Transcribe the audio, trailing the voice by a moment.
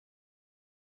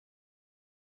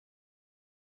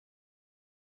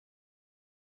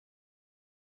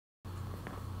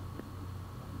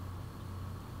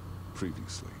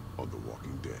Previously on The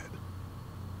Walking Dead.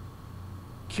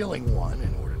 Killing one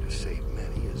in order to save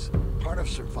many is part of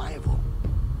survival.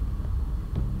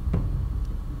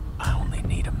 I only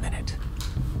need a minute.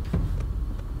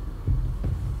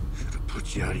 Should have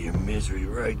put you out of your misery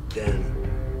right then.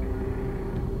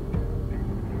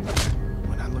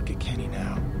 When I look at Kenny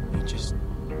now,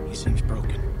 he seems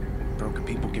broken. Broken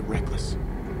people get reckless.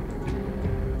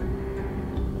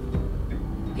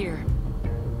 Here.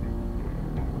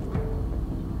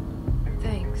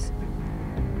 Thanks.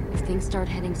 If things start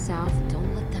heading south,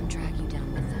 don't let them drag you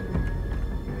down with them.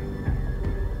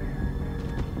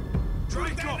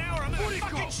 Drive that now or I'm gonna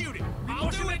fucking shoot it! I'll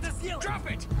do it! Drop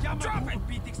it! Drop it!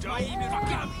 Don't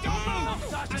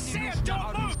move! I said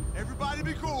don't move! Everybody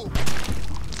be cool!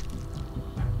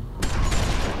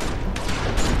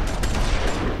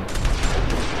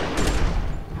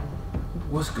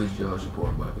 What's good, y'all? It's your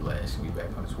boy Bobby Lash. We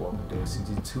back on this Walking Dead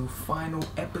Season 2 final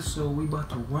episode. We about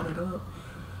to run it up.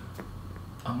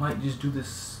 I might just do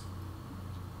this.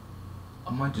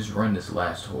 I might just run this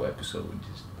last whole episode and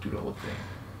just do the whole thing.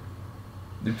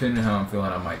 Depending on how I'm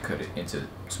feeling, I might cut it into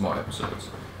small episodes.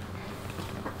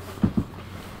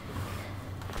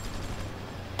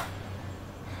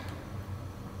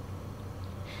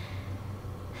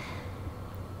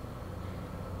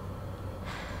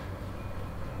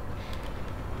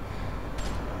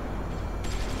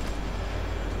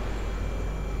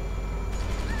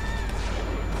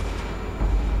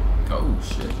 Oh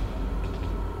shit.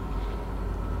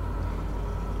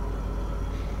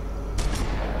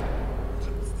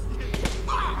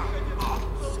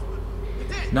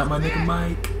 Not my nigga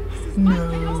Mike. No.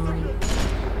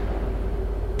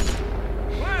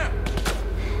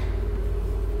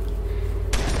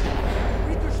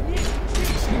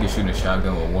 This nigga shooting a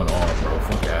shotgun with one arm, bro.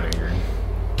 Fuck out of here.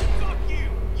 Fuck you!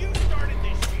 You started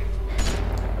this shit!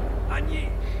 Они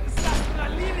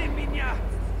застрелили меня!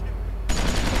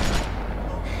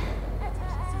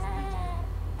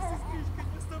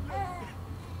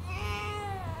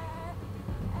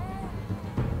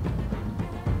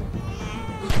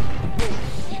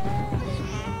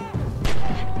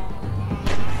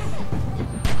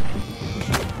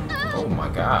 Oh my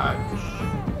god.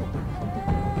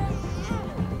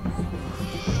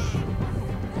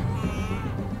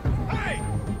 Hey!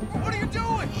 What are you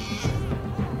doing?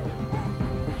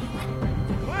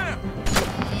 Clem!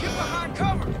 Get behind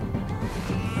cover!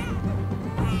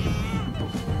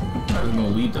 I was gonna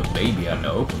leave the baby out in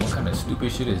the open. What kind of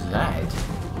stupid shit is that?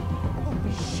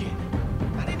 Holy shit!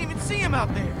 I didn't even see him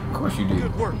out there! Of course you did.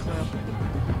 Good work, Clem.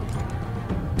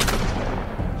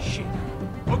 Shit.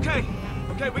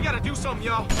 Okay, we gotta do something,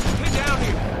 y'all. Get down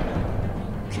here.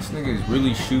 This nigga is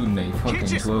really shooting a fucking Can't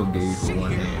just 12 gauge sit with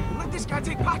one here hand. and let this guy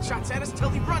take pot shots at us till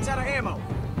he runs out of ammo.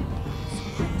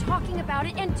 Keep talking about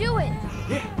it and do it!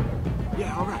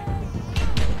 Yeah, all right.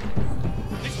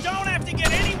 This don't have to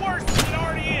get any worse than it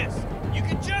already is. You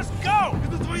can just go.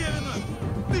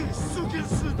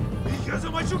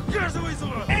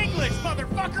 English,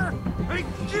 motherfucker! I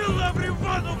kill every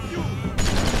one of you!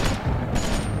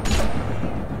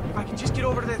 If I can just get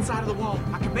over to that side of the wall,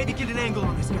 I can maybe get an angle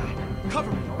on this guy.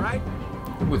 Cover me, all right?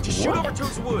 With Just what? shoot over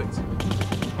towards the woods.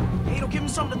 Hey, it'll give him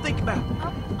something to think about.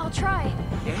 I'll try.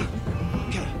 Yeah?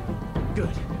 Okay.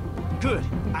 Good.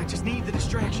 I just need the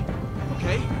distraction.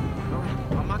 Okay? All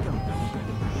right, on my go.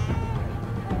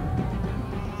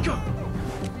 Go!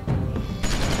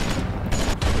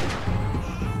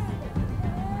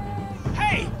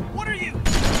 Hey! What are you?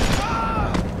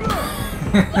 Ah!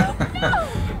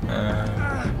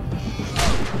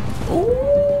 Ooh.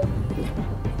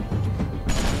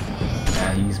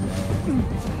 Nah, he's mad.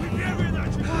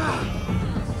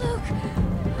 Luke,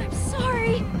 I'm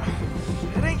sorry.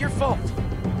 It ain't your fault.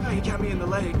 Oh, you got me in the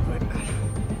leg, but I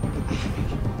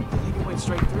think it went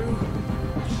straight through.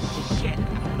 Shit, I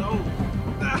don't know.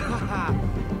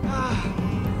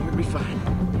 I'm gonna be fine.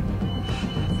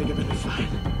 I think I'm gonna be fine.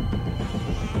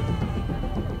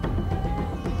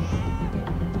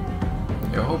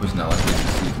 Yo, I hope it's not like this in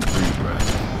season 3, bro.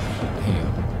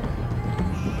 Damn.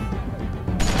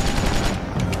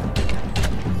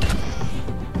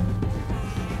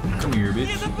 Come here, bitch.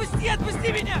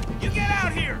 Отпусти меня! You get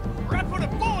out here, or I put a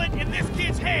bullet in this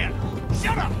kid's hand.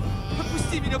 Shut up!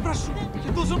 Отпусти меня, прошу.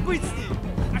 Я должен быть с ней.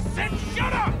 I said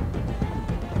shut up!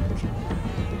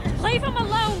 Leave him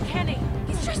alone, Kenny.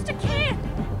 He's just a kid.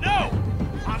 No!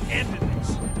 I'm ending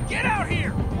this. Get out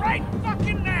here, right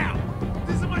fucking now!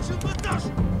 Ты замочил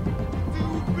Наташу! Ты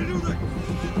ублюдок!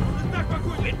 Так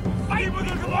спокойно! Fight me,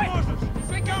 boy!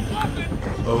 Think I'm bluffing?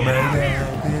 Oh Get my out here!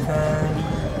 god.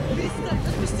 Перестань,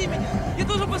 отпусти меня! Я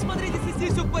должен посмотреть, если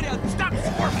здесь все в порядке. Stop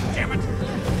squirming, damn it!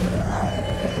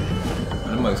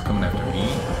 Somebody's coming after me.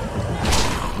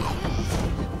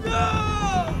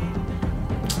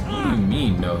 What do you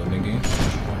mean, no, nigga?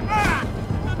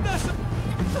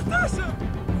 Natasha!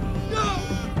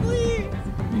 No! Please!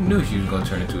 You knew she was gonna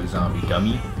turn into a zombie,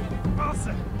 dummy.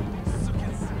 Пался!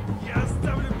 Сукин сын! Я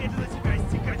оставлю медленно тебя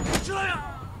истекать! Человек!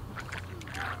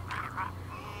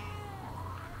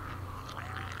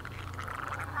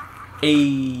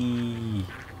 Hey,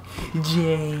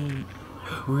 Jay,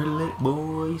 we're lit,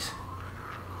 boys.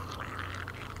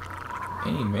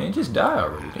 Hey, man, just die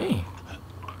already, dang.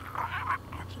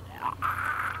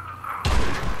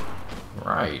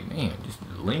 Right, man, just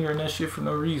lingering that shit for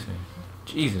no reason.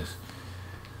 Jesus.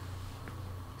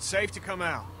 Safe to come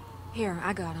out. Here,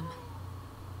 I got him.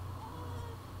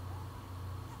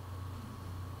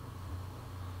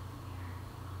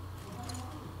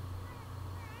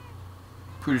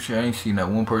 Pretty sure I ain't seen that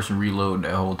one person reload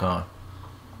that whole time.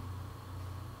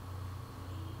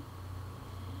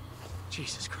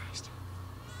 Jesus Christ.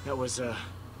 That was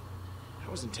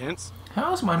intense.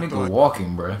 How's my nigga thought-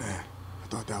 walking, bruh? Man, I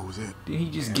thought that was it. Did he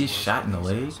just get shot in the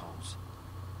leg?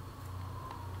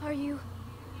 Are you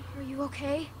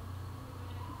okay?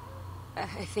 I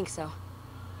think so.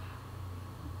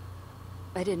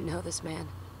 I didn't know this man.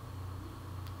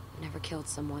 I never killed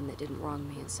someone that didn't wrong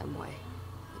me in some way.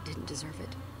 That didn't deserve it.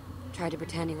 Tried to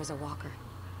pretend he was a walker.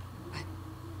 But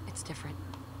it's different.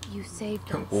 You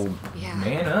saved us. Well, Yeah.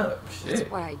 man up. That's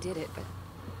Shit. why I did it, but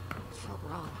it felt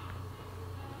wrong.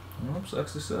 Well,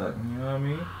 sucks to suck, you know what I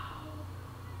mean?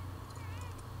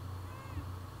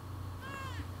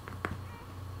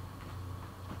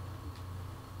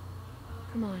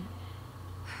 Come on.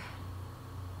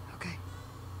 Okay.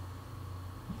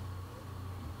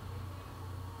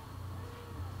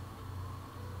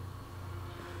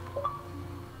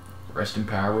 Rest in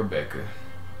power, Rebecca.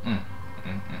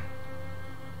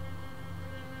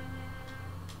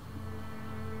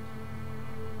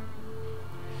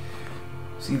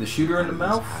 See the shooter in the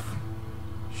mouth?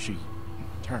 She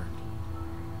turned.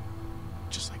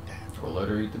 Just like that. Or let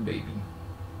her eat the baby.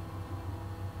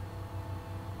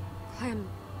 Clem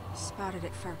spotted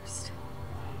it first.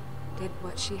 Did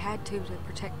what she had to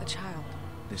protect the child.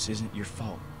 This isn't your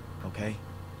fault, okay?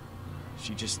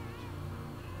 She just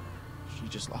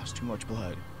lost too much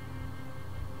blood.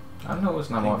 I know it's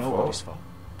not It ain't my nobody's fault.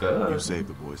 fault. Duh. You saved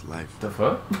the boy's life. The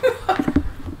fuck?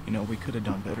 You know, we could have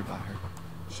done better by her.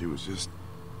 She was just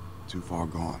too far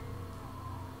gone.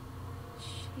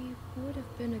 She would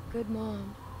have been a good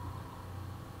mom.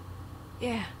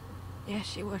 Yeah,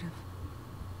 she would have.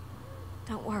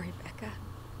 Don't worry, Becca.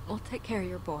 We'll take care of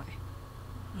your boy.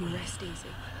 You rest easy.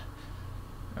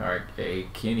 Alright, hey,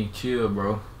 Kenny, chill,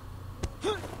 bro.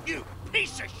 You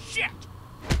piece of shit!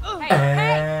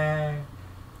 Hey!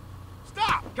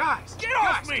 Stop! Guys! Get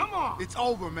off me! Come on! It's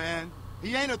over, man.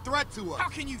 He ain't a threat to us. How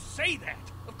can you say that?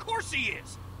 Of course he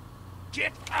is!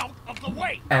 Get out of the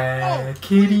way!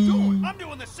 Kitty! I'm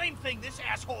doing the same thing this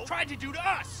asshole tried to do to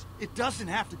us! It doesn't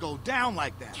have to go down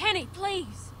like that. Kenny,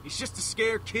 please! He's just a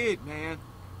scared kid, man.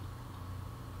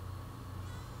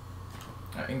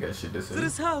 I ain't got shit to say. There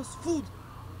is house, food.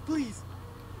 Please.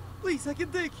 Please, I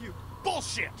can take you.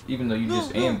 Bullshit! Even though you No,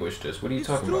 just no. ambushed us. What are you It's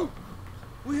talking true. about?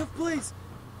 We have place.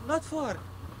 Not far.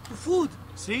 Food.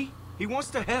 See? He wants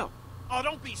to help. Oh,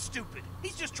 don't be stupid.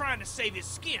 He's just trying to save his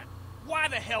skin. Why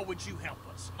the hell would you help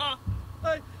us, huh?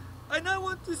 I not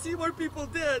want to see more people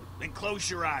dead. Then close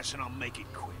your eyes and I'll make it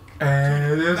quick.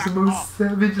 That's the most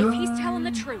savage If line. he's telling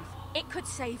the truth, it could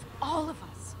save all of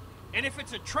us. And if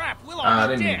it's a trap, we'll all I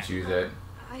be didn't dead. need to choose that.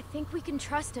 I think we can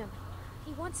trust him.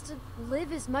 He wants to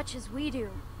live as much as we do.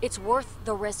 It's worth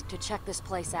the risk to check this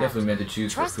place out. Definitely meant to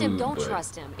choose Trust for food, him, don't but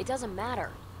trust him. It doesn't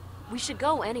matter. We should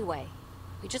go anyway.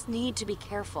 We just need to be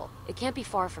careful. It can't be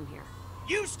far from here.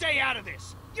 You stay out of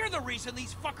this. You're the reason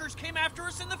these fuckers came after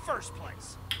us in the first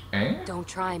place. Eh? Don't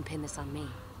try and pin this on me.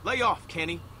 Lay off,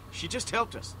 Kenny. She just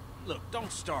helped us. Look,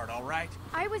 don't start, all right?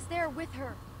 I was there with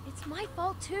her. It's my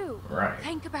fault too. Right.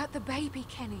 Think about the baby,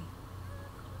 Kenny.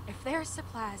 If there's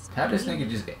supplies, How this we nigga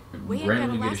just ain't randomly gonna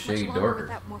get a last much shade longer darker?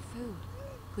 without more food.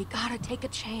 We gotta take a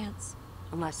chance.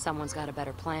 Unless someone's got a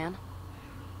better plan.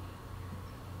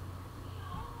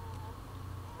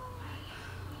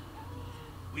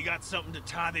 We got something to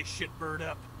tie this shitbird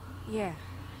up. Yeah,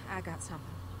 I got something.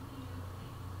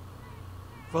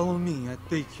 Follow me, I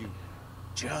take you.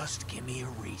 Just give me a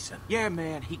reason. Yeah,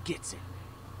 man, he gets it.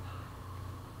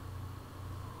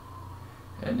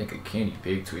 That nigga Kenny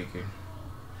pig tweaker.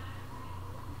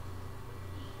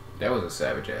 That was a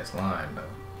savage ass line though.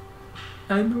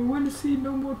 I don't want to see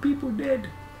no more people dead.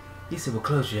 He said, well,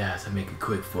 close your eyes, I'll make it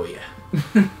quick for you.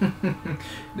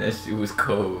 That shit was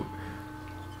cold.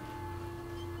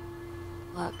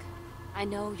 I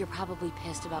know you're probably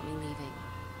pissed about me leaving.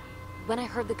 When I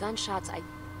heard the gunshots,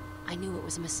 I knew it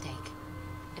was a mistake.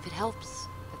 If it helps,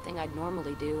 the thing I'd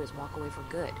normally do is walk away for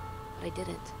good. But I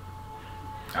didn't.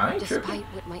 I ain't Despite tripping.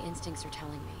 what my instincts are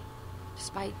telling me.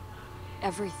 Despite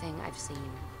everything I've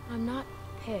seen. I'm not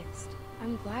pissed.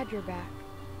 I'm glad you're back.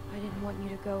 I didn't want you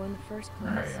to go in the first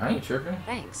place. Alright, I ain't tripping.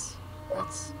 Thanks.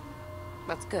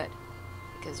 That's good.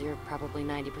 Because you're probably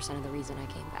 90% of the reason I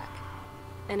came back.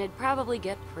 And it'd probably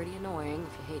get pretty annoying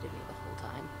if you hated me the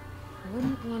whole time. I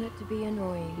wouldn't want it to be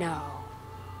annoying. No.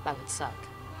 That would suck.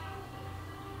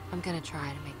 I'm gonna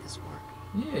try to make this work.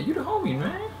 Yeah, you the homie,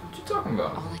 man. What you talking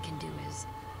about? All I can do is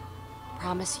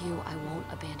promise you I won't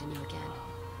abandon you again.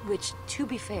 Which, to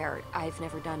be fair, I've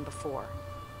never done before.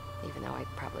 Even though I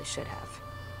probably should have.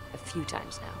 A few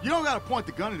times now. You don't gotta point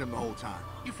the gun at him the whole time.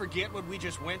 You forget what we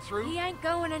just went through? He ain't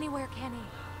going anywhere, Kenny.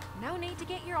 No need to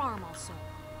get your arm all sore.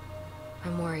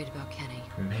 I'm worried about Kenny.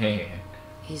 Man.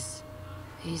 He's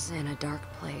in a dark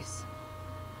place.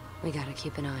 We gotta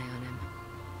keep an eye on him.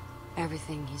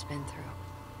 Everything he's been through.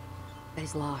 That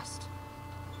he's lost.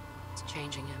 It's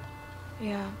changing him.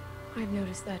 Yeah, I've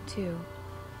noticed that too.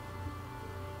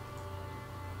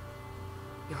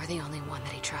 You're the only one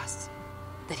that he trusts.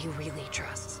 That he really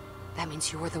trusts. That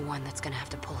means you're the one that's gonna have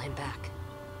to pull him back.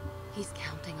 He's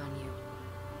counting on you.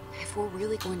 If we're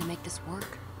really going to make this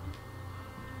work.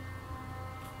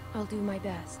 I'll do my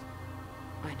best.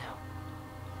 I know.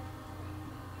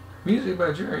 Music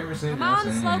by Jerry Emerson. Come on,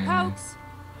 Johnson. Slowpokes.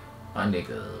 My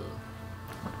nigga.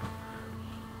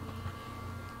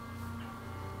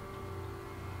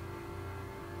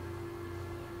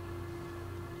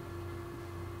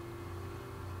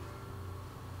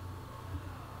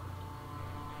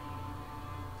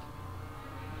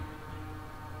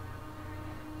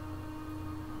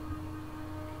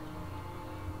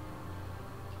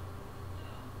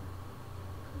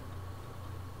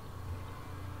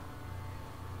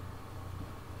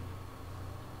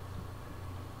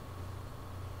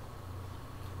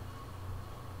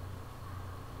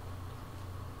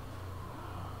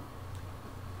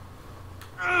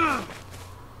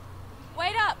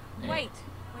 Wait up. Wait.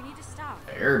 We need to stop.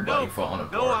 Everybody falling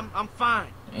apart. No, I'm fine.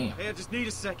 Damn. Hey, I just need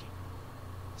a second.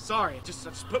 Sorry, I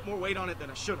just put more weight on it than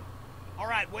I should have. All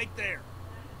right, wait there.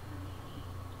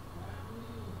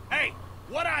 Hey,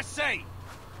 what I say?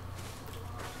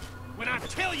 When I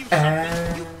tell you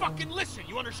something, you fucking listen,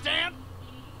 you understand?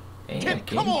 Damn, Kenny,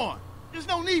 come Kenny. on! There's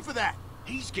no need for that!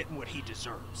 He's getting what he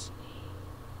deserves.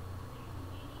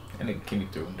 That nigga Kenny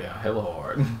threw him down hella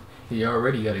hard. He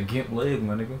already got a gimp leg,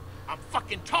 my nigga. I'm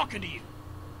fucking talking to you.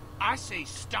 I say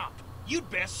stop. You'd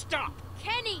best stop.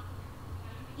 Kenny!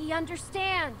 He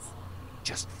understands.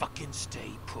 Just fucking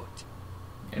stay put.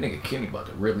 That nigga Kenny about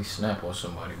to really snap on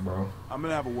somebody, bro. I'm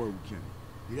gonna have a word with Kenny.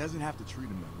 He doesn't have to treat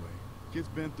him that way. Kid's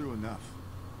been through enough.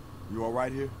 You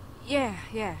alright here?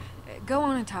 Yeah. Go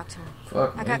on and talk to him.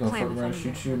 Fuck, I man. got He gonna Clem fuck around and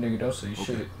from shoot you, nigga. Don't say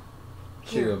shit. Here,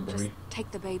 Chill, just baby.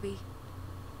 take the baby.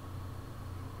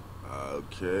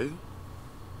 Okay.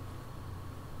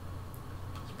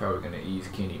 It's probably gonna ease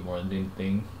Kenny more than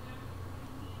anything.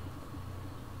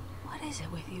 What is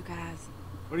it with you guys?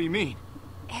 What do you mean?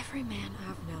 Every man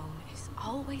I've known is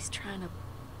always trying to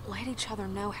let each other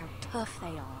know how tough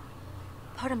they are.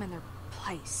 Put them in their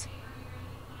place.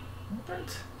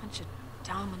 What? Bunch of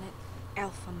dominant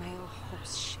alpha male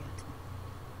horse shit.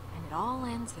 And it all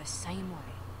ends the same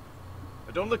way.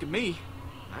 But don't look at me.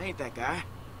 I ain't that guy.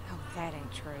 Oh, that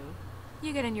ain't true.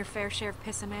 You get in your fair share of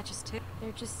pissing matches too.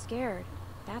 They're just scared.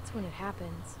 That's when it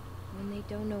happens. When they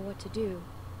don't know what to do.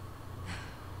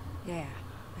 Yeah,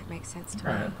 that makes sense to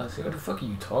me. Alright, let's see. What the fuck are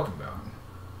you talking about?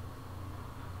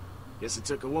 Guess it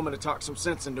took a woman to talk some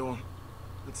sense into him.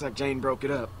 Looks like Jane broke it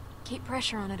up. Keep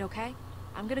pressure on it, okay?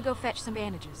 I'm gonna go fetch some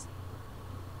bandages.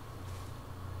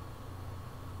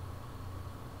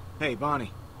 Hey,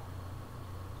 Bonnie.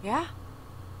 Yeah?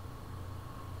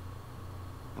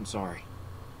 I'm sorry.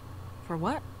 For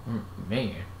what?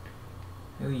 Man.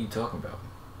 What are you talking about?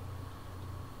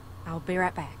 I'll be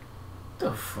right back.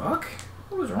 The fuck?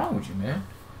 What was wrong with you, man?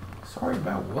 Sorry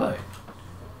about what?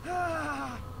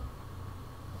 Damn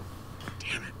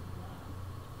it.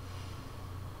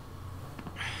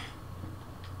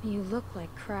 You look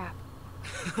like crap.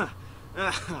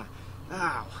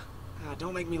 Ow.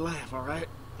 Don't make me laugh, all right?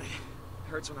 It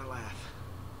hurts when I laugh.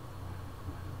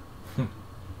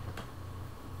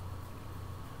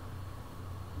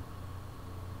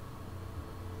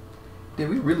 Dude,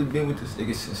 we really been with this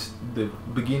nigga since the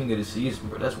beginning of the season,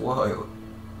 bro. That's wild.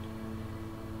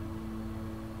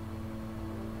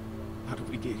 How did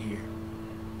we get here?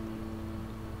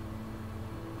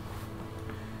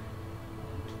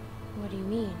 What do you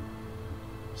mean?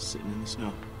 Sitting in the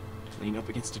snow, leaning up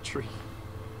against a tree,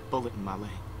 bullet in my leg.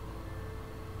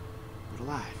 But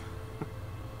alive.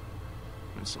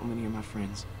 When so many of my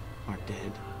friends are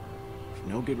dead for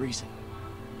no good reason,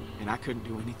 and I couldn't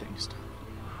do anything to stop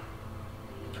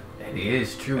it. That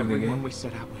is true, Everyone nigga. we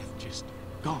set out with just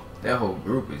gone. That whole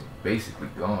group is basically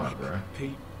gone, bro.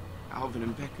 Pete, Alvin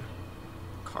and Becca,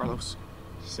 Carlos,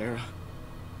 Sarah,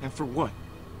 and for what?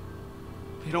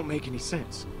 They don't make any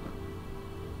sense.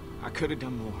 I could have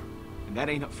done more, and that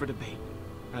ain't up for debate.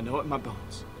 I know it in my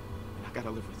bones, and I gotta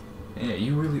live with it. Yeah,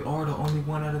 you really are the only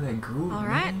one out of that group, All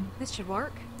right, man. this should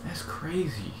work. That's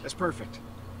crazy. That's perfect.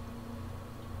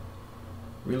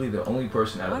 Really the only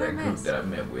person out of What I that group missed? that I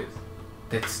met with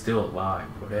that's still alive,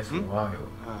 bro. That's wild.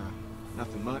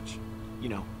 Nothing much. You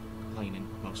know, complaining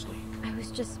mostly. I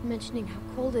was just mentioning how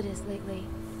cold it is lately.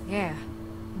 Yeah.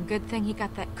 Good thing he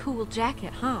got that cool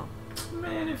jacket, huh?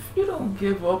 Man, if you don't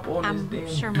give up on I'm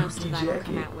this damn sure most dookie of that will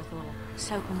come jacket. out with a little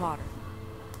soap and water.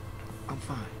 I'm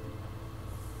fine.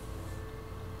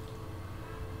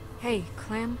 Hey,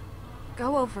 Clem,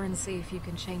 go over and see if you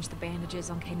can change the bandages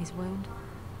on Kenny's wound.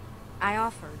 I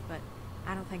offered, but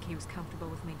I don't think he was comfortable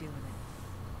with me doing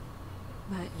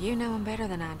it. But you know him better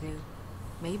than I do.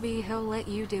 Maybe he'll let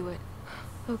you do it.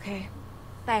 Okay.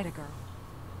 That a girl.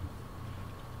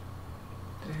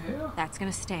 The hell? That's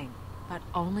gonna sting, but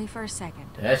only for a second.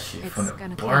 That shit It's finna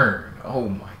gonna kill. burn. Oh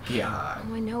my god.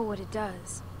 Oh, I know what it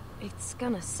does. It's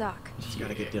gonna suck. Just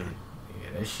gotta get done.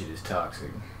 Yeah, that shit is toxic.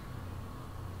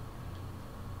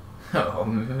 Oh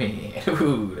man,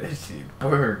 ooh, that shit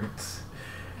burns.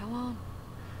 Go on.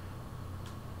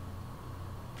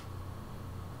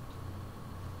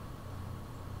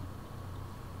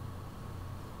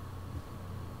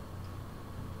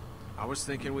 I was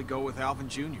thinking we'd go with Alvin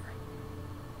Jr.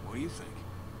 What do you think?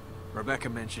 Rebecca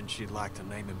mentioned she'd like to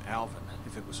name him Alvin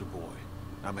if it was a boy.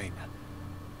 I mean,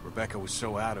 Rebecca was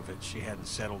so out of it she hadn't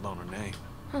settled on a name.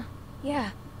 Huh.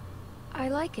 Yeah. I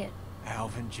like it.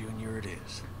 Alvin Jr. it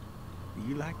is. Do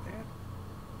you like that?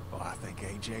 Well, I think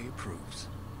AJ approves.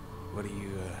 What do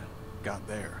you, got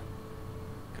there?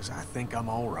 'Cause I think I'm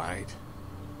all right.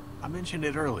 I mentioned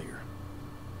it earlier.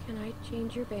 Can I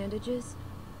change your bandages?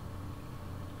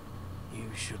 You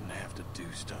shouldn't have to do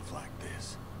stuff like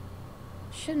this.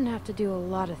 Shouldn't have to do a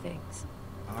lot of things.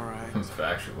 All right. It's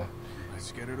factual.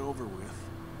 Let's get it over with.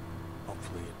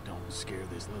 Hopefully it don't scare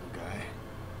this little guy.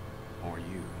 Or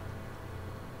you.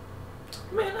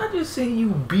 Man, I just seen you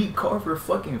beat Carver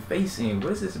fucking face in.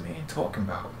 What is this man talking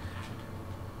about?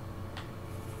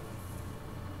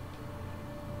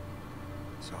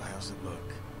 So how's it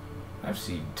look? I've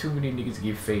seen too many niggas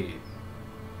get faded.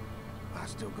 I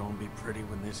still gonna be pretty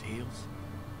when this heals?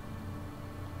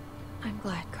 I'm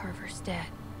glad Carver's dead.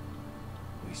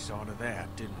 We saw to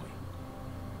that, didn't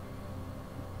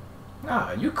we?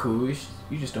 Nah, you cool.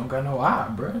 You just don't got no eye,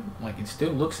 bruh. Like, it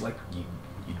still looks like you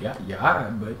got your eye,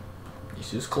 but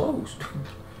it's just closed.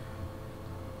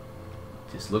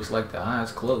 Just looks like the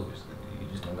eye's closed. You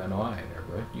just don't got no eye in there,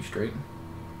 bruh. You straight.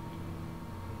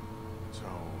 So,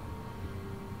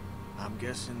 I'm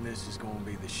guessing this is gonna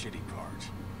be the shitty part.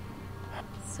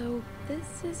 So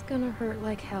this is gonna hurt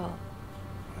like hell.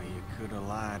 Well, you could have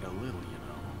lied a little, you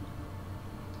know.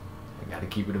 I gotta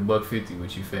keep it $150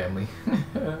 with you, family.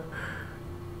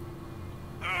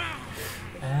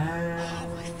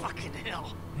 Holy fucking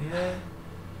hell. Yeah.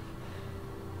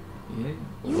 Yeah.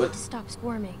 You need What? to stop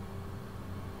squirming.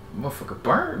 Motherfucker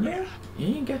burn, man. You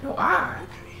ain't got no eye.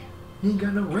 Okay. You ain't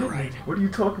got no You're retina. right. What are you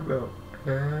talking about?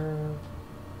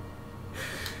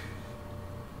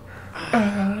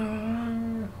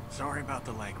 Sorry about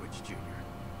the language, Junior.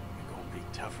 You're gonna be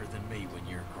tougher than me when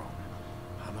you're grown.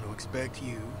 I'm gonna expect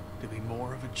you to be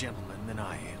more of a gentleman than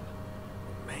I am.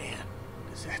 But man,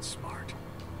 is that smart.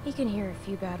 He can hear a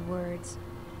few bad words.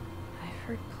 I've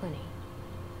heard plenty.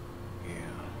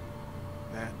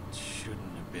 Yeah, that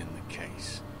shouldn't have been the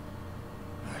case.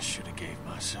 I should have gave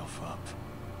myself up.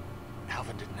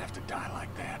 Alvin didn't have to die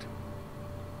like that.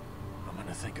 I'm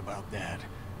gonna think about that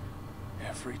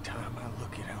every time I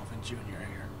look at Alvin Jr.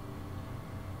 here.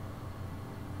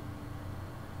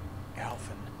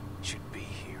 Alvin should be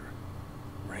here,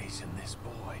 raising this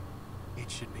boy.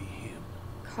 It should be him.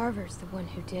 Carver's the one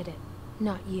who did it,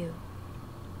 not you.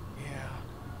 Yeah,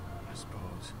 I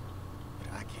suppose.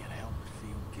 But I can't help but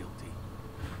feel guilty.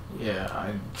 Yeah,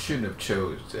 I shouldn't have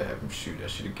chose to have him shoot. I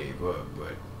should have gave up,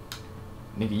 but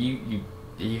nigga,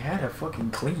 you had a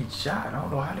fucking clean shot. I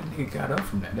don't know how the nigga got up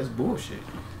from that. That's bullshit.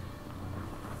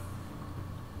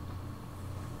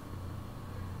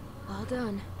 All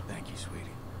done. Thank you, sweetie.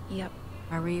 Yep.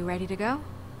 Are we ready to go?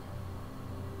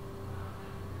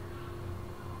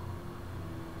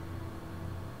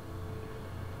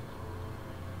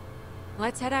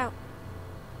 Let's head out.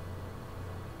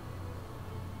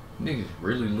 Niggas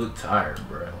really look tired,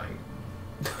 bro.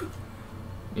 Like,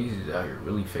 niggas is out here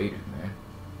really faded, man.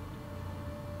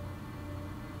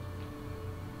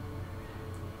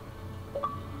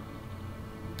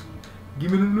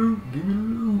 Give me the loot. Give me the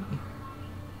loot.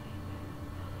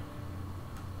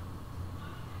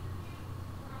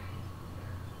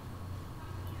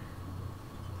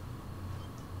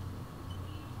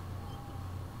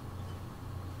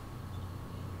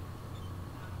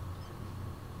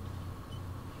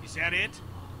 Is that it?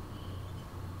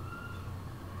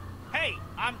 Hey,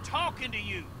 I'm talking to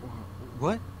you.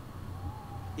 What?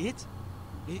 It's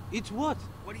what?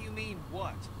 What do you mean,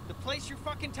 what? The place you're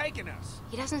fucking taking us.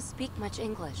 He doesn't speak much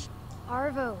English.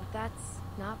 Arvo, that's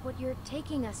not what you're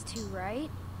taking us to, right?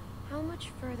 How much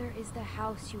further is the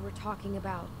house you were talking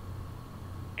about?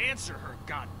 Answer her,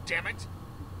 goddammit.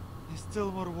 There's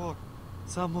still more walk.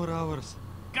 Some more hours.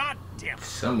 God damn it.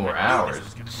 Some more hours.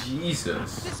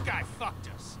 Jesus. This guy fucked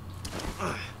us.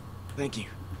 Thank you.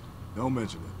 Don't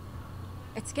mention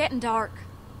it. It's getting dark.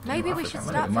 Maybe Damn, I we forgot should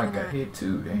my stop nigga for Mike the got night. hit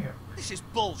too. Damn. This is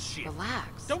bullshit.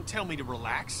 Relax. Don't tell me to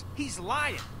relax. He's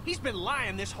lying. He's been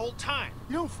lying this whole time.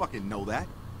 You don't fucking know that.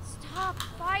 Stop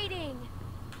fighting!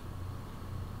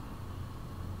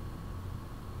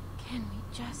 Can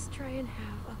we just try and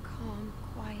have a calm,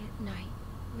 quiet night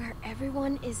where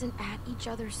everyone isn't at each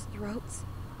other's throats?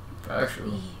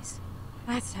 Actually, Please.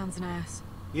 That sounds nice.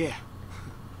 Yeah.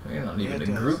 we're not Yeah, even it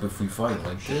a does. group if we fight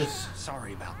like this.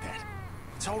 Sorry about that.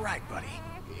 It's all right, buddy.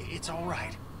 It's all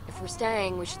right. If we're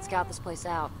staying, we should scout this place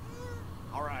out.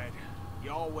 All right.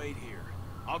 Y'all wait here.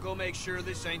 I'll go make sure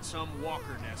this ain't some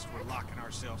walker nest we're locking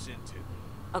ourselves into.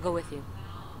 I'll go with you.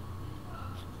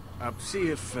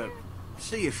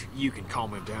 See if you can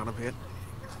calm him down a bit.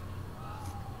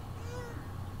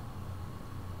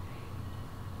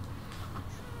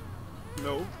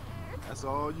 No, that's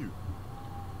all you.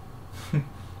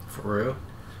 For real?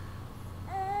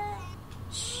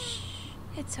 Shh.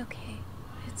 It's okay.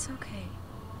 It's okay.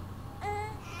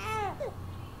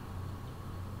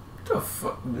 The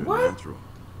fuck? You're What? natural.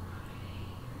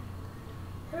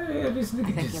 Hey, this I nigga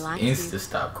think he just likes insta you.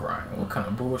 stop crying. What kind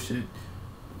of bullshit?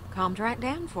 Calmed right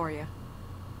down for you.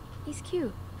 He's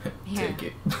cute. Yeah. Take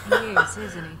it. He is,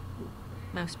 isn't he?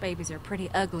 Most babies are pretty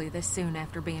ugly this soon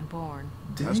after being born.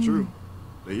 That's true.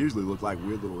 They usually look like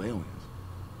weird little aliens.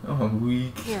 Oh, I'm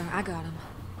weak. Here, I got him.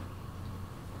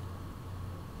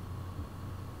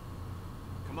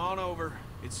 Come on over.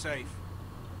 It's safe.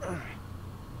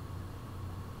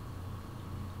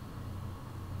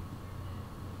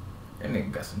 That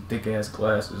nigga got some thick ass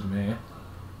glasses, man.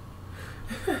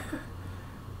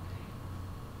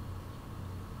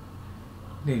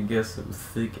 Nigga got some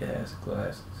thick ass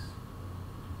glasses.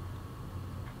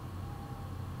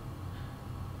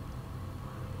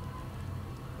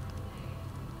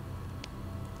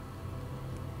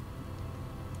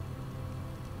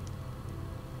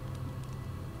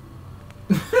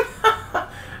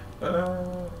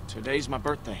 Today's my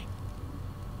birthday.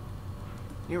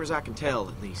 Near as I can tell,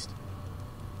 at least.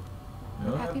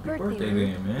 Oh, Happy happy birthday, birthday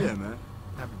man. then, man. Yeah, man.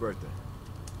 Happy birthday.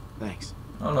 Thanks.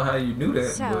 I don't know how you knew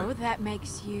that, So, but that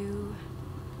makes you...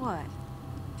 what?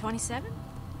 27?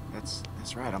 That's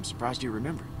right. I'm surprised you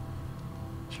remembered.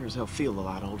 Sure as hell feel a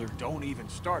lot older. Don't even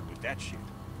start with that shit.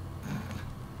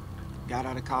 Got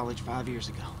out of college 5 years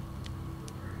ago.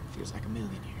 Feels like a million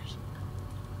years.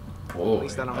 boy, At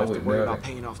least I don't have to wouldn't worry know about that.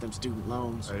 paying off them student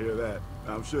loans. I hear that.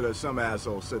 I'm sure there's some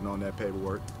asshole sitting on that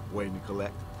paperwork, waiting to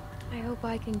collect. I hope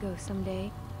I can go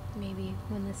someday. Maybe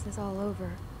when this is all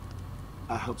over.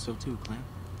 I hope so too, Clem.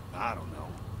 I don't know.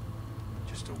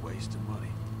 Just a waste of money.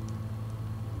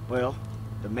 Well,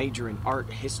 the major in art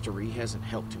history hasn't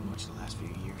helped too much the last few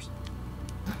years.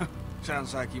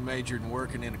 Sounds like you majored in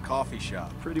working in a coffee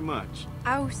shop. Pretty much.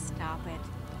 Oh, stop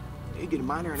it. You get a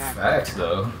minor in acting. Facts,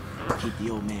 though. Keep the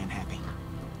old man happy.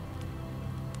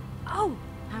 Oh,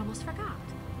 I almost forgot.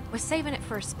 We're saving it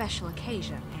for a special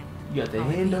occasion. And You got the oh,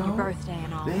 it hen being your dog? birthday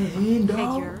and all. The hen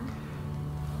dog? Figure.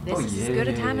 This Oh, is as good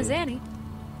a time as yeah. any.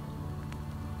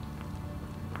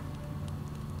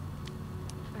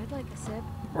 I'd like a sip.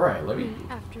 Right, let me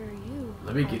After you.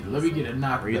 get a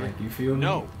knock Really? back, you feel me?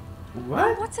 No,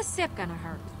 What? What's a sip gonna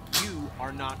hurt? you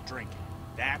are not drinking.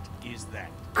 That is that.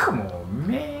 Come on,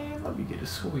 man. Let me get a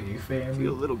swig, I family.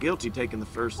 feel a little guilty taking the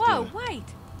first. Whoa, wait!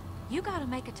 You gotta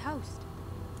make a toast.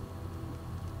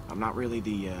 I'm not really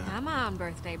the. Come on,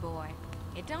 birthday boy.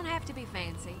 It don't have to be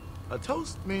fancy. A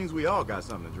toast means we all got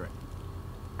something to drink.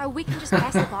 Oh, we can just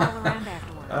pass the bottle around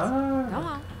afterwards. Go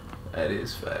Ah, on. that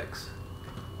is facts.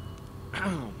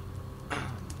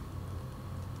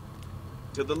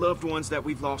 To the loved ones that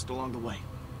we've lost along the way.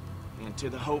 And to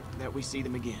the hope that we see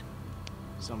them again.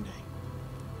 Someday.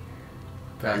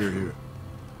 Here, here.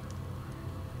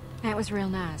 That was real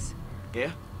nice.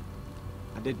 Yeah?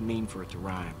 I didn't mean for it to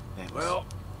rhyme. That was... Well,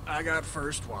 I got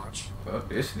first watch. Fuck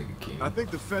this nigga king. I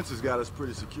think the fence has got us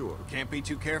pretty secure. Can't be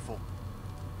too careful.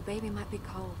 The baby might be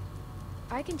cold.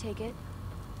 I can take it.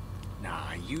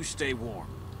 Nah, you stay warm.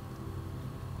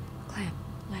 Clem,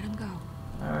 let him go.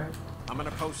 Alright. I'm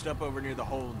gonna post up over near the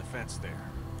hole in the fence there.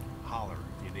 Holler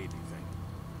if you need anything.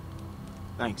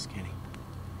 Thanks, Kenny.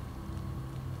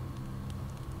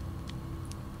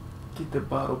 Get the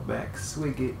bottle back,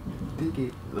 swig it, dig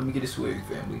it. Let me get a swig,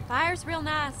 family. Fire's real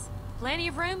nice. Plenty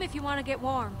of room if you want to get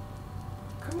warm.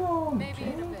 Come on, Maybe in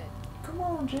a Jane. bit. Come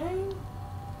on, Jane.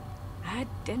 I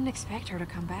didn't expect her to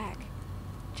come back.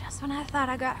 Just when I thought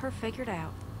I got her figured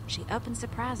out, she up and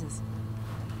surprises.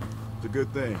 It's a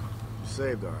good thing. You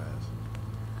saved our ass.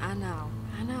 I know.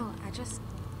 I just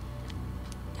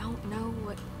don't know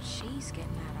what she's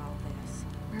getting at all this.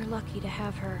 We're lucky to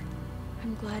have her.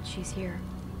 I'm glad she's here.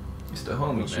 It's the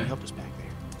Well, homie, she man. helped us back there.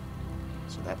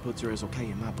 So that puts her as okay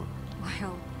in my book.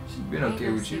 Well, She been ain't okay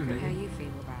no with you, secret how nigga. you feel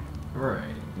about it.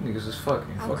 Right. Niggas is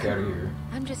fucking. Oh, Fuck come out of on. here.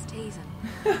 I'm just teasing.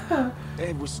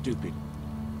 It was stupid.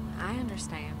 I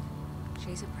understand.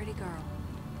 She's a pretty girl.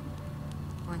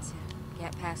 Once you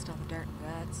get past all the dirt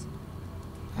and guts.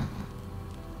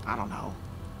 I don't know.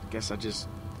 Guess I just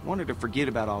wanted to forget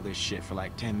about all this shit for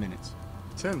like 10 minutes.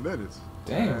 10 minutes?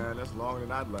 Damn. Man, that's longer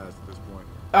than I'd last at this point.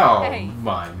 Oh, Hey.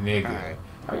 my nigga. Alright.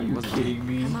 Are you Wasn't kidding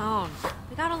me? Come on.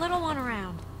 We got a little one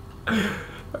around.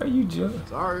 Are you just?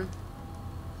 Sorry.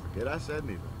 Forget I said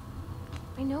anything.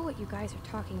 I know what you guys are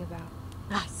talking about.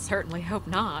 I certainly hope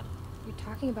not. You're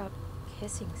talking about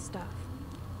kissing stuff.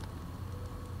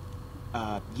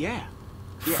 Yeah.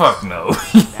 Yes. Fuck no.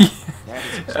 That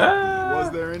is exactly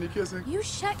Was there any kissing? You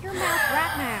shut your mouth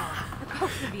right now. The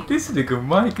both of you. This nigga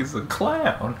Mike is a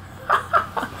clown.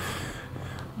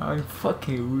 I'm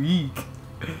fucking weak.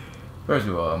 First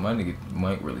of all, my nigga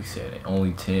Mike really said it.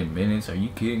 Only 10 minutes? Are you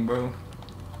kidding, bro?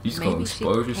 You just gonna Maybe she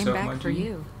expose came yourself, back my for G?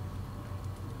 you.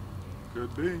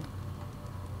 Could be.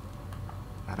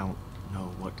 I don't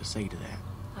know what to say to that.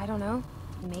 I don't know.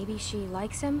 Maybe she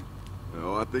likes him?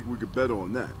 No, I think we could bet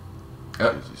on that.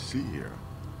 As you see here,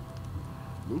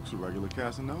 Luke's a regular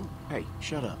Casanova. Hey,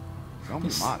 shut up. Don't be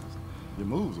modest. Your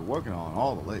moves are working on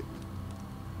all the ladies.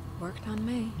 Worked on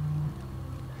me.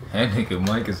 That nigga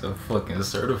Mike is a fucking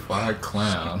certified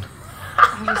clown.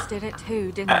 I just did it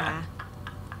too, didn't I?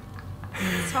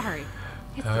 Sorry.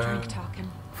 It's the drink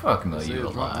talking. Fuck no, They say you a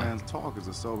a drunk lie. man's talk is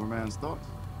a sober man's thoughts.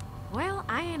 Well,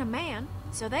 I ain't a man,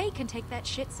 so they can take that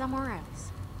shit somewhere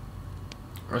else.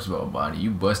 First of all, Bonnie,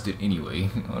 you busted anyway.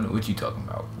 I don't know what you talking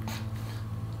about.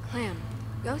 Clem,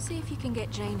 go see if you can get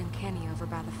Jane and Kenny over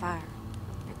by the fire.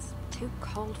 It's too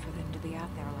cold for them to be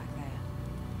out there like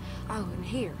that. Oh, and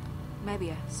here, maybe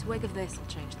a swig of this will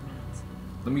change their minds.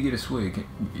 Let me get a swig.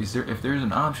 If there's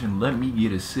an option, let me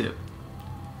get a sip.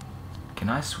 Can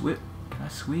I swig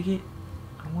it?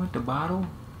 I want the bottle.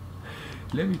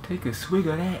 Let me take a swig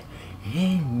of that.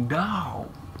 And dog.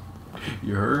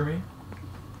 You heard me?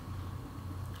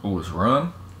 Oh, it's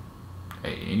rum?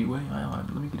 Hey, anyway,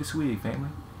 let me get a swig, family.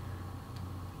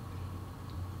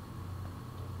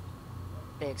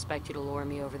 They expect you to lure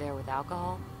me over there with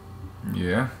alcohol?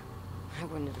 Yeah. I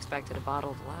wouldn't have expected a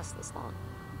bottle to last this long.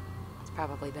 It's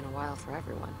probably been a while for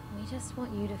everyone. We just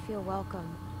want you to feel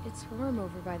welcome. It's warm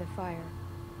over by the fire.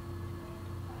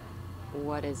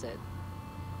 What is it?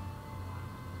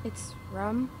 It's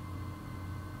rum.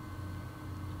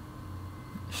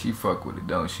 She fuck with it,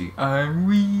 don't she? I'm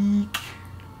weak.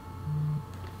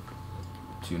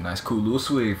 She a nice, cool little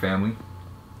swig, family.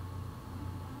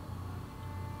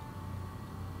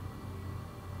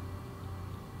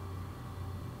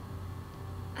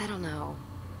 I don't know.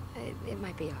 It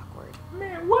might be awkward.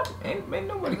 Man, what? Ain't I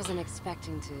nobody. wasn't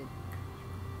expecting to...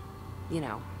 You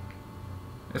know.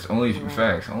 That's only if you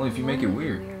facts. Only if you make it won't be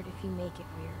weird. weird if you make it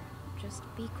weird. Just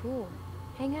be cool.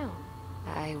 Hang out.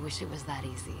 I wish it was that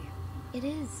easy. It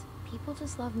is. People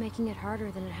just love making it harder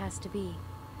than it has to be.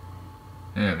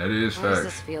 Yeah, that is Why does facts.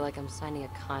 this feel like I'm signing a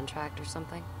contract or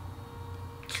something?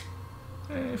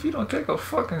 Man, if you don't take a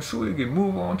fucking swig and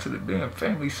move on to the damn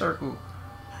family circle.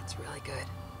 That's really good.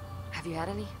 Have you had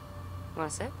any? You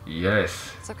want a sip?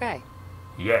 Yes. It's okay.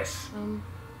 Yes.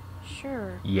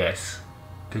 Sure. Yes.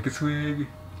 Take a swig.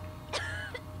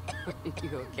 You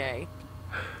okay?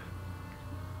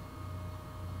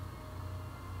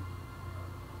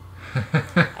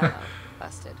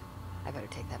 Busted. I better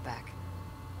take that back.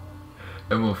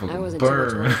 That I motherfucker wasn't too much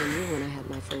older burn. than you when I had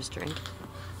my first drink.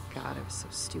 God, I was so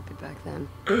stupid back then.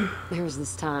 There was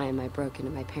this time I broke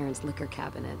into my parents' liquor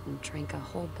cabinet and drank a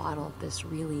whole bottle of this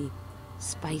really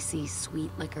spicy,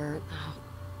 sweet liquor. Oh,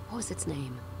 what was its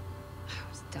name? I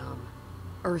was dumb.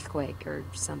 Earthquake or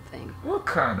something. What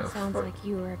kind of... Sounds like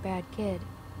you were a bad kid.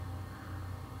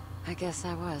 I guess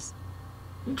I was.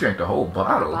 You drank the whole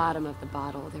bottle? At the bottom of the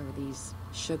bottle, there were these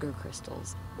sugar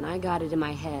crystals. And I got it in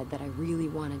my head that I really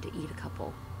wanted to eat a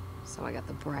couple. So I got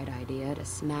the bright idea to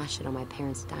smash it on my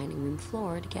parents' dining room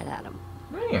floor to get at them.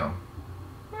 Damn.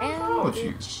 And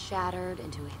it shattered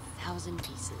into 1,000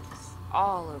 pieces,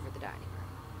 all over the dining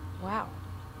room. Wow,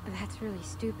 that's really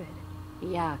stupid.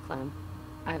 Yeah, Clem.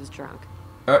 I was drunk.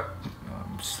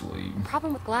 I'm asleep.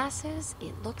 Problem with glass is,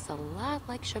 it looks a lot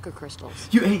like sugar crystals.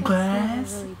 You ate That's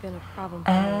glass? never really been a problem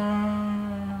for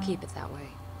me. Keep it that way.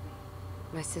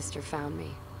 My sister found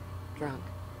me, drunk,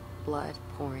 blood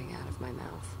pouring out of my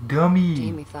mouth. Dummy.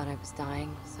 Jamie thought I was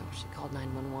dying, so she called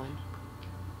 911.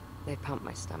 They pumped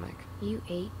my stomach. You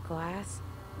ate glass?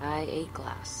 I ate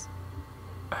glass.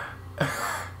 I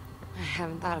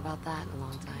haven't thought about that in a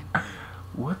long time.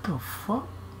 What the fuck?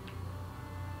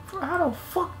 How the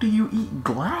fuck do you eat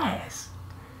glass?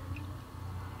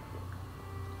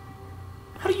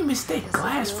 How do you mistake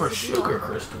glass for sugar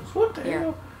crystals? What the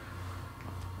hell?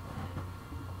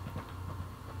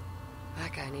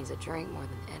 That guy needs a drink more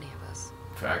than any of us.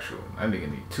 Factual. That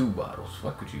nigga need 2 bottles.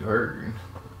 Fuck what you heard.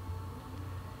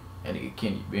 That nigga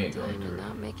Kenny been going Time to through.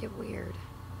 not make it weird.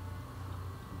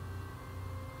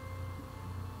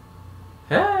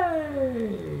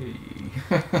 Hey!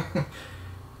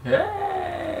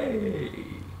 Hey!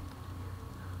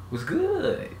 What's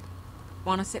good?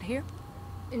 Wanna sit here?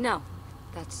 No,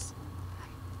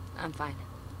 I'm fine.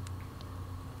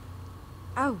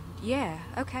 Oh, yeah,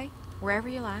 okay. Wherever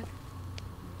you like.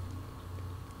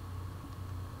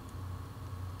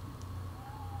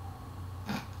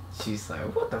 She's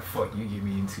like, what the fuck you get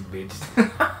me into, bitch?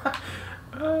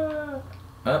 You're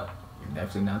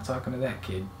definitely not talking to that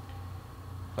kid.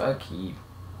 Fuck you.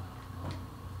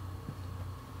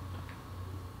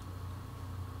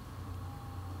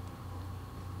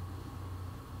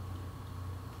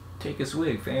 Take a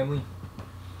swig, family.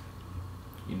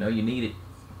 You know you need it.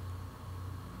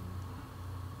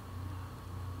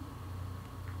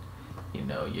 You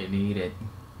know you need it.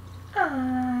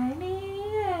 I need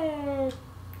it.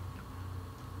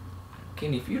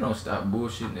 Kenny, if you don't stop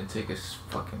bullshitting and take a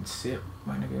fucking sip,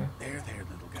 my nigga. There,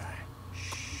 little guy.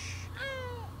 Shh.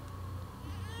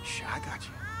 Shh, I got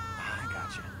you. I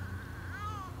got you.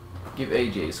 Give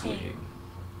AJ a swig.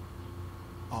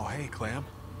 Oh, hey, Clem.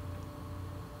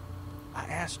 I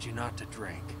asked you not to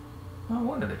drink. I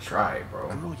wanted to try it, bro.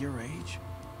 A girl your age?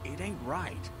 It ain't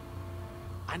right.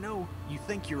 I know you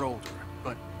think you're older,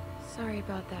 but... Sorry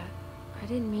about that. I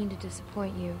didn't mean to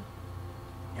disappoint you.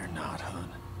 You're not, hun.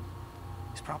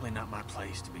 It's probably not my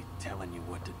place to be telling you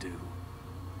what to do.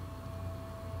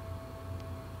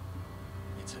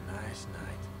 It's a nice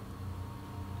night.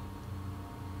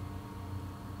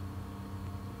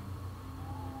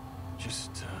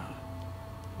 Just,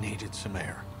 needed some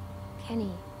air.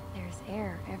 Kenny, there's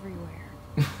air everywhere.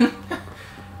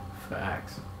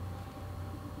 Facts.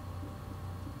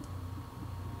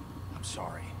 I'm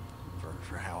sorry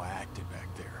for how I acted back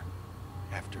there.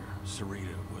 After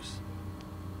Sarita was...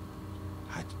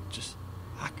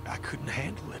 I couldn't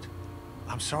handle it.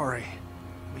 I'm sorry.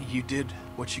 I mean, you did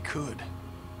what you could.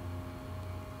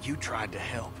 You tried to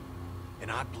help,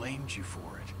 and I blamed you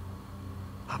for it.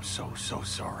 I'm so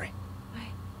sorry.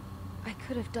 I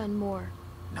could have done more.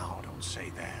 No, don't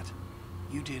say that.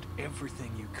 You did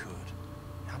everything you could.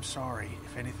 I'm sorry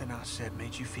if anything I said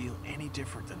made you feel any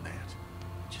different than that.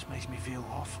 It just makes me feel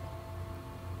awful.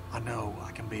 I know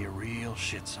I can be a real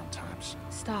shit sometimes.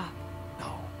 Stop.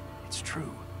 No, it's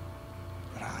true.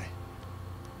 But I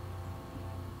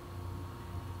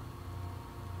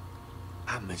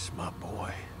miss my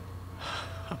boy.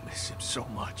 I miss him so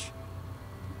much.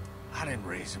 I didn't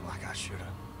raise him like I should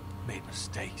have. Made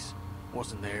mistakes.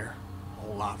 Wasn't there a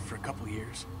whole lot for a couple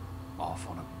years. Off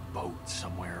on a boat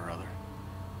somewhere or other.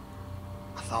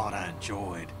 I thought I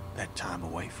enjoyed that time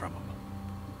away from him.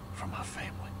 From my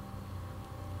family.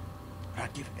 But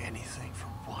I'd give anything for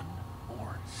one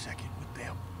more second with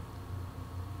them.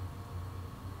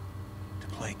 To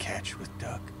play catch with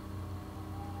Duck.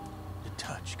 To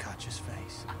touch Katja's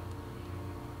face.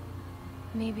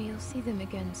 Maybe you'll see them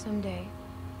again someday.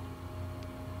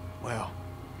 Well,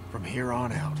 from here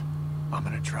on out, I'm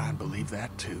gonna try and believe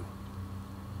that too.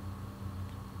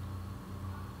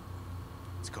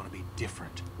 It's gonna be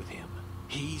different with him.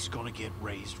 He's gonna get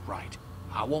raised right.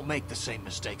 I won't make the same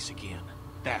mistakes again.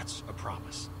 That's a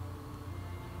promise.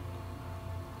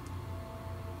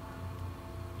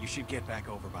 You should get back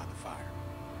over by the fire.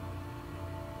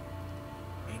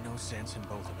 Ain't no sense in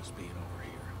both of us being over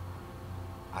here.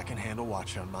 I can handle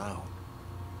watch on my own.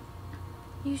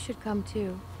 You should come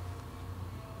too.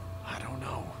 I don't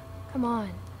know. Come on.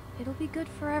 It'll be good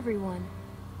for everyone.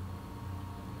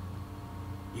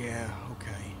 Yeah,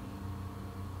 okay.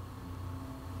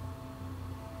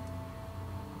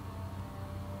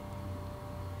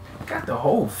 Got the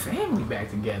whole family back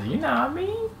together, you know what I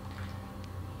mean?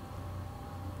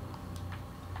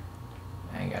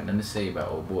 I ain't got nothing to say about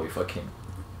old boy. Fuck him.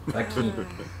 Like him.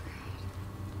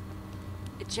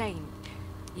 Jane,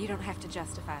 you don't have to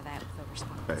justify that with a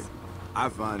response. Hey, I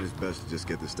find it's best to just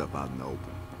get this stuff out in the open.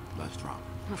 Less drama.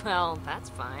 Well, that's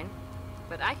fine.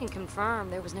 But I can confirm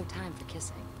there was no time for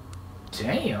kissing.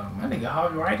 Damn, my nigga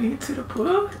hopped right into the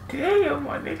pub. Damn,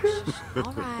 my nigga.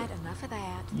 Alright, enough of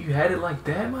that. You had it like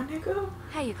that, my nigga?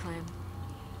 Hey, Clem.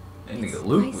 That nigga It's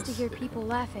Luke nice to hear people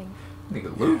laughing.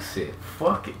 Nigga Luke said,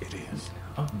 fuck it. It is.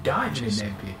 I'm diving in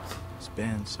that bitch.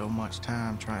 Spend so much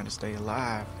time trying to stay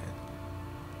alive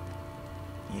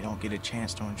that you don't get a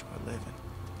chance to enjoy living.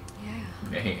 Yeah.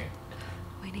 Man.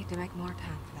 We need to make more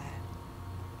time for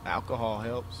that. Alcohol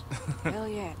helps. Hell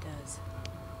yeah, it does.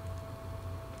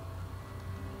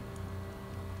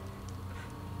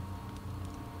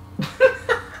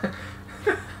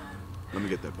 Let me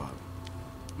get that bottle.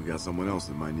 We got someone else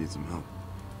that might need some help.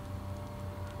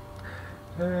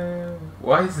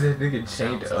 Why is that nigga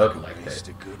chained up like Waste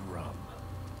that? of good rum.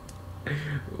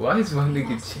 Why is my He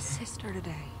nigga lost his chained? sister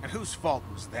today. And whose fault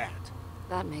was that?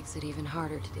 That makes it even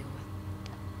harder to deal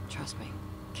with. Trust me.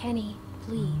 Kenny,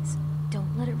 please,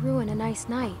 don't let it ruin a nice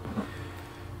night.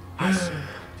 I said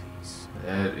peace.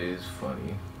 That is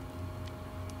funny.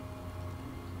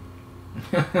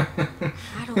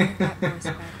 I don't think that boy's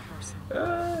a bad person.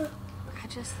 I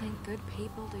just think good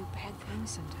people do bad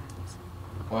things sometimes.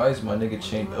 Why is my nigga We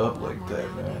chained do it a up lot like more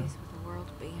that, man? nowadays with the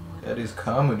world being what That it is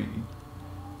comedy.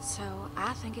 So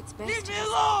I think it's best Leave to me just-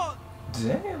 alone!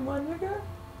 Damn, my nigga.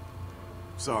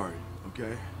 Sorry,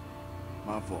 okay?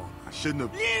 My fault. I shouldn't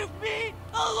have... Leave me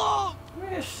alone!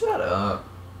 Man, shut up.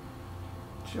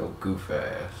 Your goof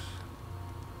ass.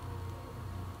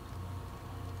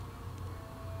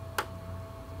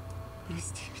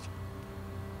 Простите.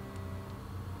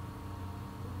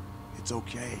 It's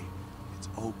okay. It's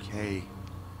okay.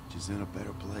 She's in a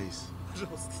better place.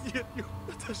 Пожалуйста, нет,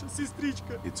 Наташа,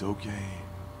 сестричка. It's okay.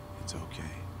 It's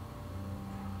okay.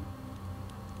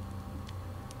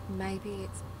 Maybe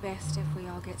it's best if we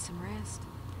all get some rest.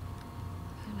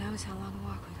 Who knows how long a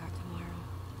walk we got tomorrow.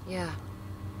 Yeah,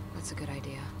 that's a good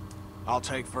idea. I'll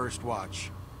take first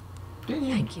watch. Didn't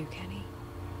you? Thank you, Kenny.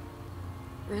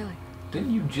 Really.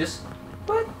 Didn't you just?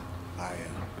 What? I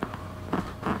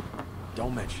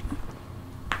don't mention it.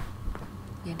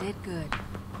 You did good.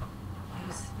 It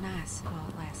was nice while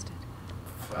it lasted.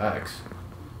 Facts.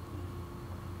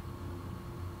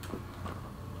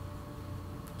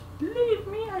 Leave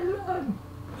me alone.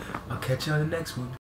 I'll catch you on the next one.